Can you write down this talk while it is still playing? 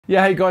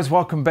Yeah, hey guys,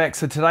 welcome back.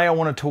 So today I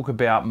want to talk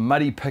about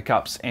muddy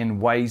pickups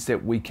and ways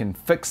that we can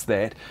fix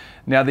that.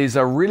 Now there's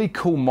a really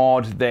cool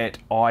mod that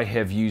I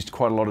have used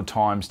quite a lot of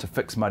times to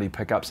fix muddy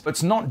pickups.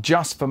 It's not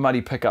just for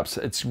muddy pickups,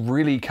 it's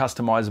really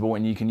customizable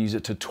and you can use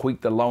it to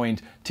tweak the low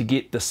end to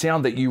get the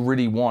sound that you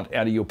really want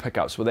out of your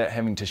pickups without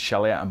having to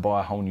shell out and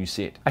buy a whole new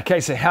set. Okay,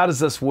 so how does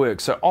this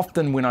work? So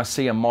often when I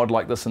see a mod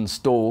like this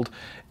installed,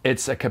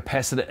 it's a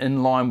capacitor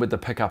in line with the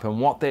pickup, and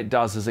what that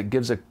does is it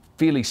gives a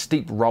fairly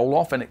steep roll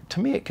off, and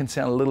to me it can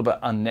sound a little bit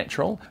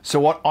unnatural.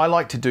 So what I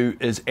like to do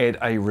is add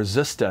a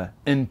resistor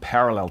in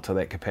parallel to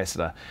that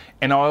capacitor,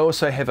 and I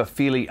also have a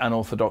fairly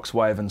unorthodox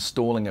way of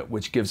installing it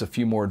which gives a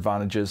few more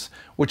advantages,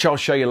 which I'll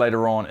show you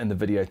later on in the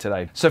video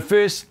today. So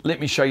first,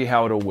 let me show you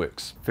how it all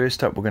works.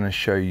 First up, we're going to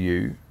show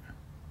you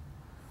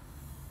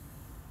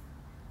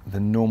the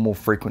normal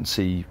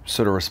frequency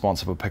sort of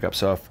response of a pickup.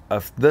 So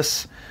if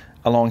this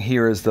along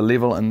here is the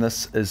level and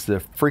this is the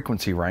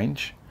frequency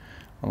range,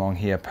 along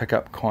here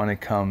pickup kind of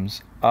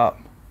comes up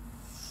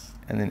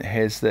and then it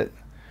has the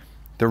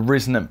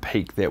resonant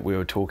peak that we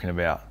were talking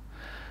about.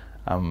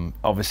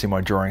 Obviously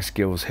my drawing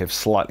skills have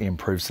slightly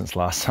improved since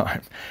last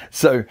time.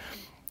 So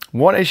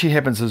what actually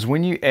happens is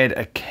when you add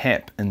a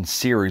cap in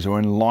series or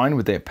in line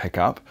with that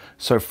pickup,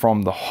 so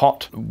from the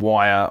hot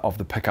wire of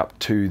the pickup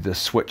to the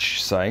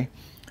switch, say,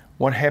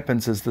 what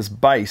happens is this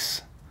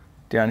bass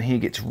down here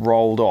gets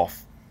rolled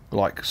off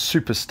like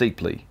super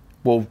steeply,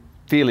 well,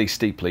 fairly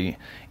steeply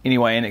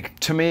anyway,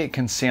 and to me it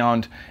can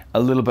sound a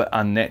little bit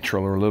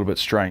unnatural or a little bit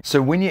strange.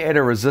 So when you add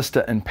a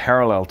resistor in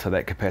parallel to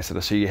that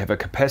capacitor, so you have a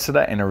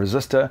capacitor and a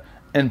resistor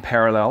in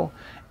parallel,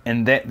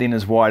 and that then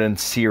is wired in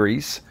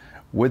series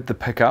with the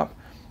pickup,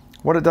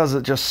 what it does,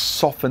 it just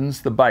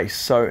softens the bass.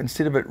 So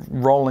instead of it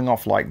rolling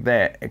off like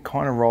that, it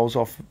kind of rolls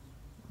off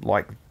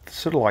like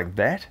sort of like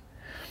that.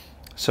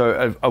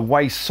 So a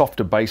way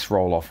softer bass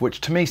roll off,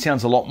 which to me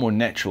sounds a lot more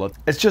natural.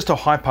 It's just a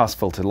high pass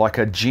filter, like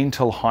a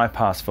gentle high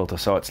pass filter.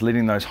 So it's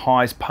letting those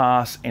highs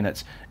pass and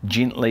it's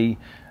gently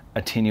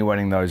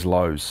attenuating those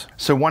lows.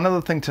 So one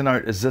other thing to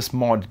note is this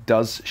mod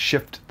does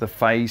shift the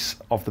phase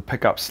of the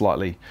pickup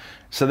slightly.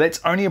 So that's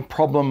only a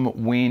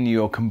problem when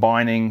you're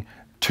combining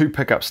two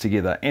pickups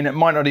together, and it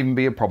might not even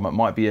be a problem. It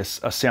might be a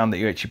sound that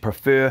you actually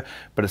prefer,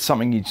 but it's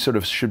something you sort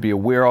of should be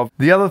aware of.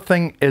 The other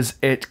thing is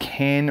it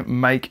can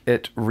make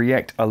it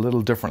react a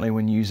little differently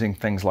when using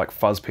things like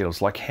fuzz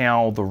pedals, like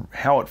how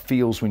it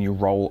feels when you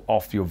roll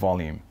off your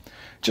volume.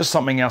 Just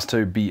something else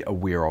to be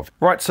aware of.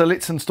 Right, so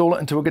let's install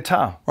it into a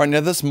guitar. Right, now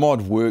this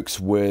mod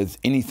works with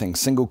anything,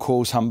 single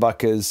coils,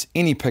 humbuckers,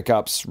 any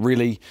pickups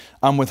really.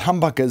 With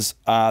humbuckers,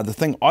 the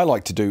thing I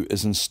like to do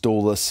is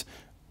install this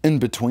in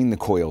between the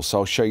coils, so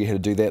I'll show you how to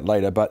do that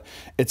later, but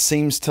it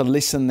seems to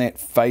lessen that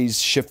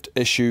phase shift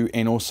issue,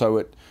 and also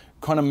it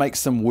kind of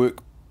makes them work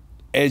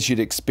as you'd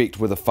expect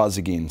with a fuzz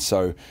again.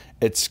 So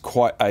it's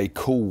quite a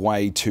cool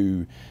way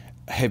to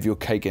have your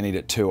cake and eat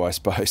it too, I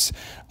suppose.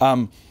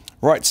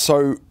 Right,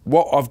 so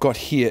what I've got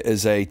here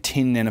is a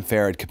 10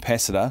 nanofarad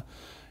capacitor.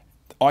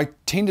 I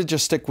tend to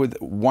just stick with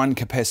one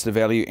capacitor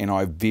value and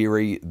I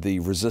vary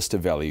the resistor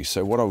value.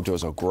 So what I'll do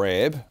is I'll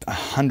grab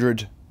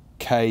 100K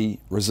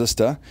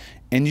resistor,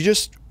 and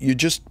you're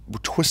just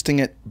twisting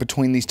it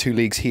between these two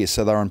legs here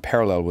so they're in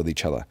parallel with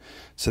each other.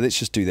 So let's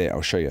just do that,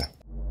 I'll show you.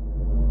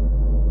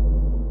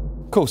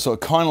 Cool, so it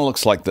kind of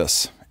looks like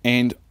this.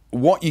 And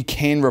what you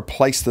can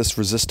replace this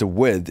resistor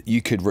with,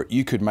 you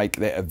could make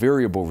that a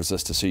variable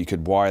resistor, so you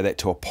could wire that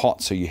to a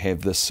pot so you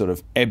have this sort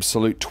of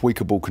absolute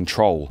tweakable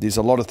control. There's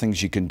a lot of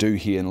things you can do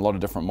here and a lot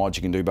of different mods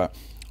you can do, but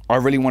I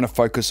really want to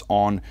focus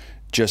on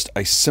just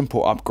a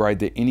simple upgrade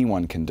that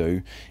anyone can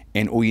do,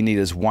 and all you need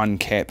is one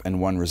cap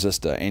and one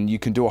resistor, and you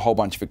can do a whole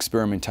bunch of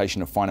experimentation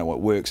to find out what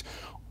works.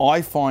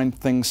 I find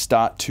things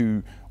start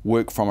to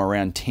work from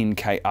around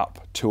 10K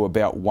up to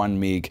about 1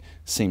 meg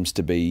seems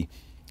to be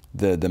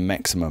the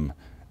maximum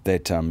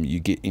that you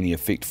get any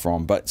effect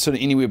from, but sort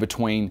of anywhere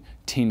between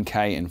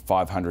 10K and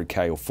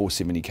 500K or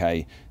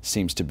 470K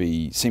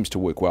seems to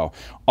work well.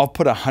 I've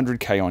put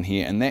 100K on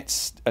here, and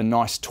that's a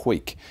nice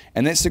tweak,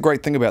 and that's the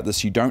great thing about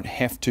this. You don't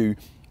have to,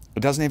 it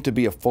doesn't have to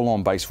be a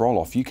full-on bass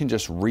roll-off. You can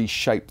just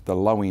reshape the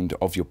low end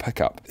of your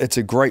pickup. It's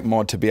a great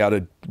mod to be able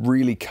to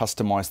really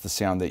customize the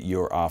sound that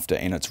you're after,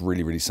 and it's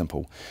really, really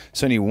simple.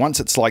 So anyway, once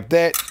it's like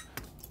that,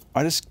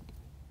 let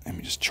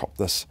me just chop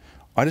this.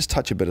 I just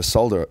touch a bit of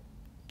solder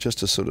just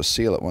to sort of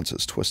seal it once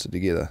it's twisted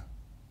together.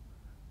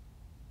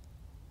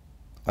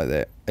 Like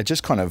that. It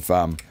just kind of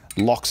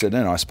locks it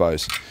in, I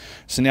suppose.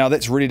 So now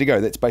that's ready to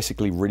go. That's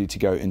basically ready to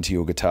go into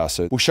your guitar.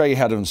 So we'll show you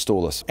how to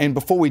install this. And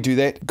before we do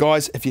that,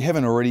 guys, if you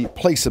haven't already,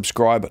 please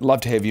subscribe. I'd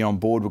love to have you on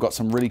board. We've got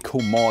some really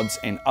cool mods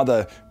and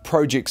other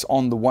projects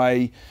on the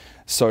way.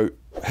 So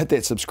hit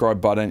that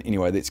subscribe button.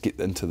 Anyway, let's get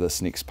into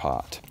this next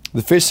part.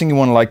 The first thing you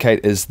want to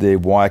locate is the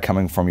wire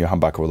coming from your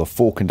humbucker, or the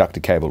 4-conductor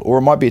cable, or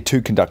it might be a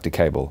 2-conductor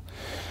cable.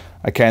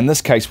 Okay, in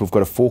this case, we've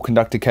got a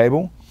 4-conductor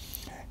cable.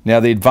 Now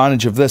the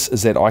advantage of this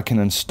is that I can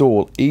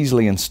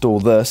easily install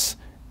this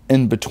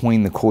in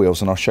between the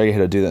coils, and I'll show you how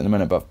to do that in a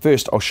minute. But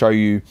first I'll show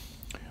you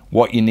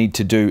what you need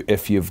to do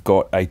if you've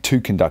got a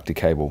 2-conductor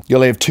cable.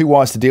 You'll have 2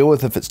 wires to deal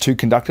with if it's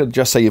 2-conductor.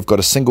 Just say you've got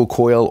a single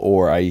coil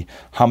or a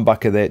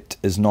humbucker that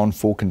is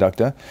non-4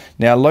 conductor.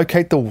 Now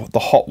locate the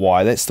hot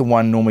wire. That's the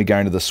one normally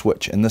going to the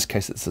switch. In this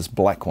case it's this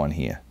black one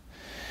here.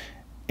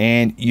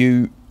 And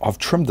I've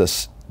trimmed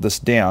this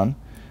down,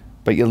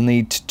 but you'll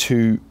need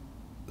to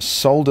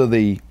solder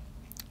the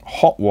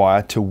hot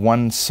wire to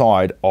one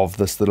side of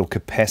this little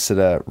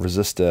capacitor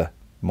resistor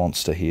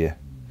monster here.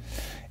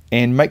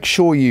 And make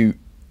sure you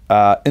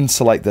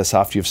insulate this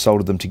after you've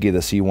soldered them together,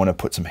 so you want to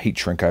put some heat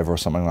shrink over or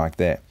something like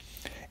that.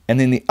 And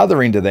then the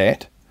other end of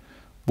that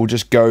will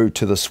just go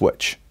to the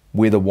switch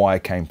where the wire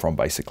came from,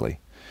 basically.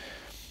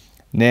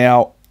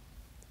 Now,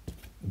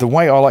 the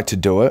way I like to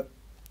do it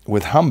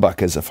with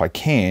humbuckers, if I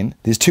can,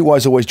 there's 2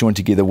 wires always joined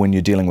together when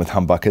you're dealing with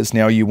humbuckers.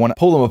 Now you want to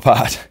pull them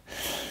apart,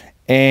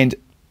 and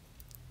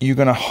you're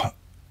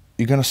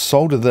gonna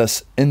solder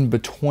this in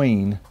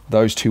between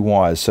those 2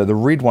 wires. So the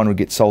red one would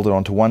get soldered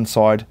onto one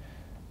side,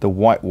 the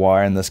white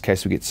wire in this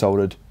case would get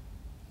soldered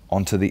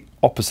onto the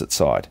opposite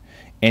side.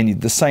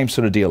 And the same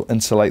sort of deal,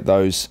 insulate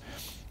those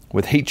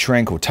with heat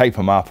shrink or tape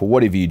them up or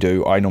whatever you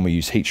do. I normally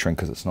use heat shrink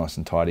because it's nice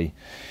and tidy.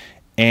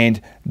 And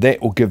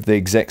that will give the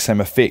exact same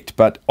effect,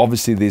 but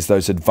obviously there's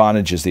those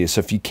advantages there. So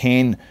if you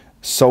can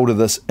solder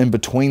this in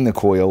between the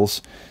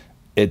coils,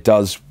 it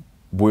does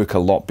work a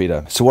lot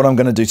better. So what I'm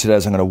going to do today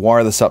is I'm going to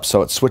wire this up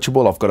so it's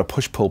switchable. I've got a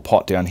push-pull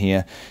pot down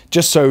here,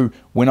 just so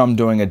when I'm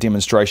doing a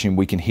demonstration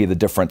we can hear the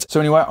difference. So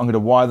anyway, I'm going to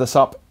wire this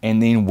up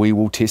and then we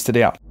will test it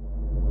out.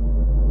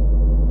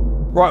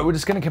 Right, we're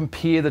just going to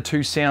compare the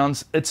 2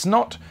 sounds. It's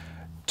not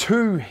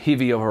too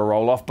heavy of a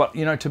roll-off, but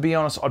you know, to be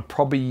honest, I'd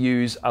probably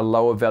use a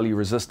lower value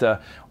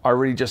resistor. I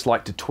really just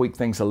like to tweak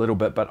things a little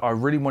bit, but I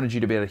really wanted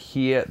you to be able to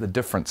hear the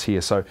difference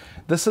here. So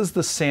this is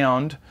the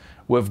sound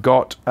we've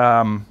got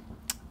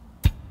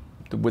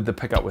with the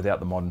pickup without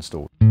the mod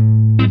installed.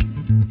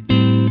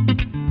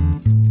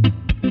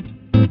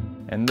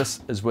 And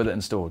this is with it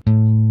installed.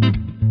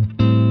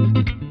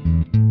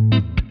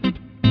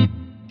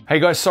 Hey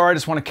guys, sorry, I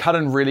just want to cut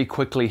in really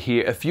quickly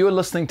here. If you're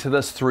listening to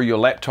this through your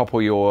laptop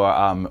or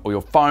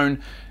your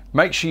phone,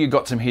 make sure you've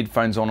got some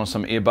headphones on or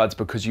some earbuds,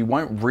 because you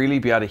won't really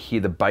be able to hear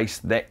the bass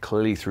that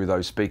clearly through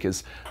those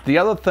speakers. The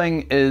other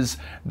thing is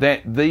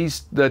that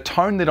the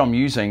tone that I'm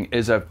using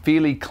is a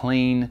fairly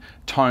clean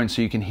tone,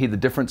 so you can hear the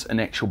difference in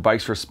actual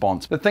bass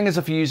response. The thing is,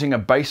 if you're using a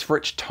bass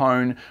rich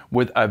tone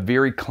with a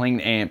very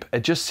clean amp,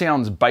 it just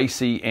sounds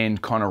bassy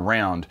and kind of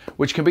round,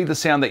 which can be the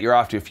sound that you're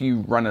after if you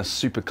run a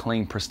super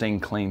clean, pristine,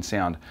 clean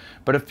sound.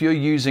 But if you're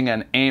using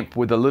an amp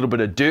with a little bit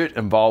of dirt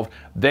involved,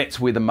 that's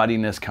where the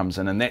muddiness comes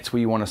in, and that's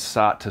where you want to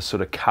start to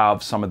sort of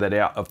carve some of that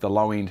out of the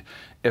low end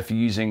if you're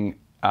using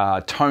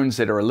tones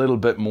that are a little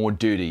bit more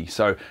dirty.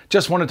 So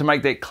just wanted to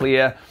make that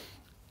clear.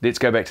 Let's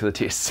go back to the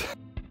tests.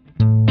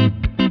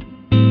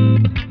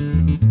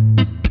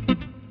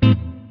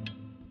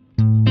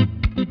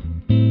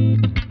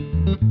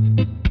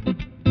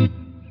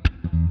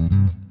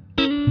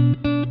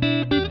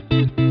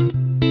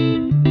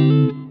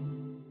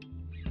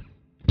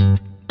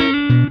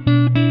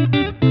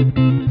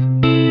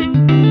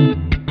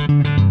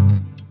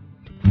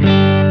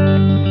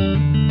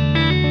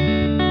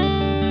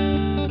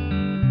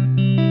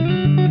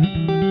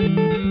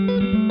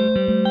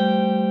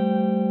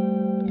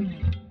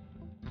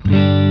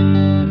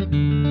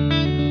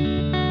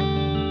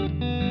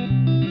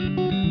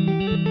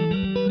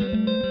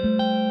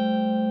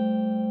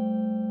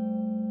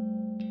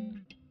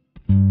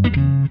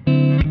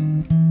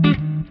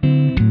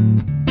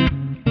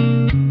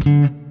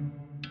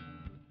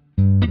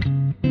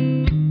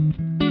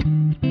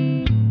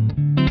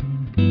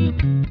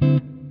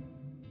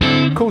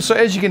 Cool, so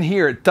as you can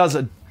hear, it does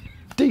a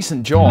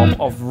decent job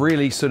of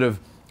really sort of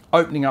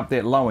opening up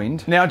that low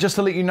end. Now, just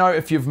to let you know,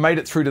 if you've made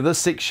it through to this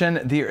section,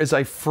 there is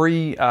a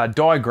free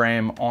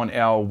diagram on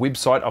our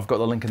website. I've got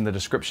the link in the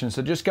description,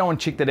 so just go and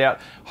check that out.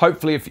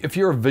 Hopefully, if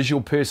you're a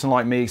visual person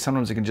like me,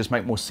 sometimes it can just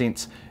make more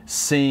sense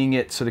seeing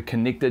it sort of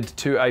connected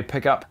to a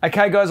pickup.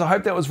 Okay guys, I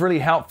hope that was really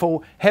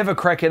helpful. Have a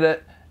crack at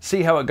it,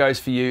 see how it goes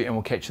for you, and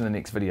we'll catch you in the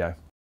next video.